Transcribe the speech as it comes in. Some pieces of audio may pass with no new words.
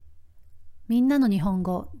みんなの日本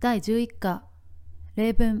語第11課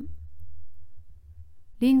例文。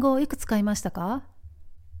リンゴをいくつ買いましたか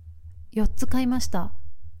？4つ買いました。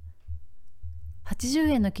80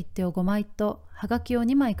円の切手を5枚とはがきを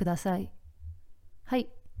2枚ください。はい、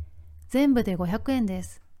全部で500円で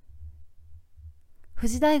す。富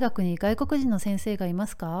士大学に外国人の先生がいま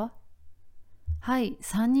すか？はい、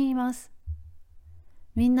3人います。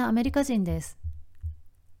みんなアメリカ人です。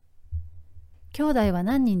兄弟は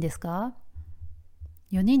何人ですか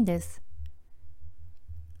？4人です。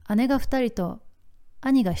姉が2人と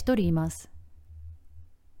兄が1人います。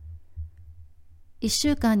1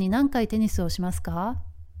週間に何回テニスをしますか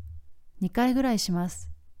？2回ぐらいします。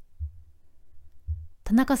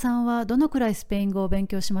田中さんはどのくらいスペイン語を勉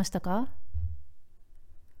強しましたか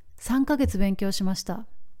？3ヶ月勉強しました。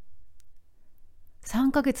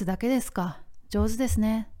3ヶ月だけですか。上手です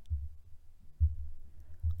ね。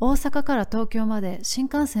大阪から東京まで新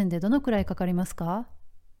幹線でどのくらいかかりますか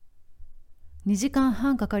？2時間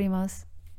半かかります。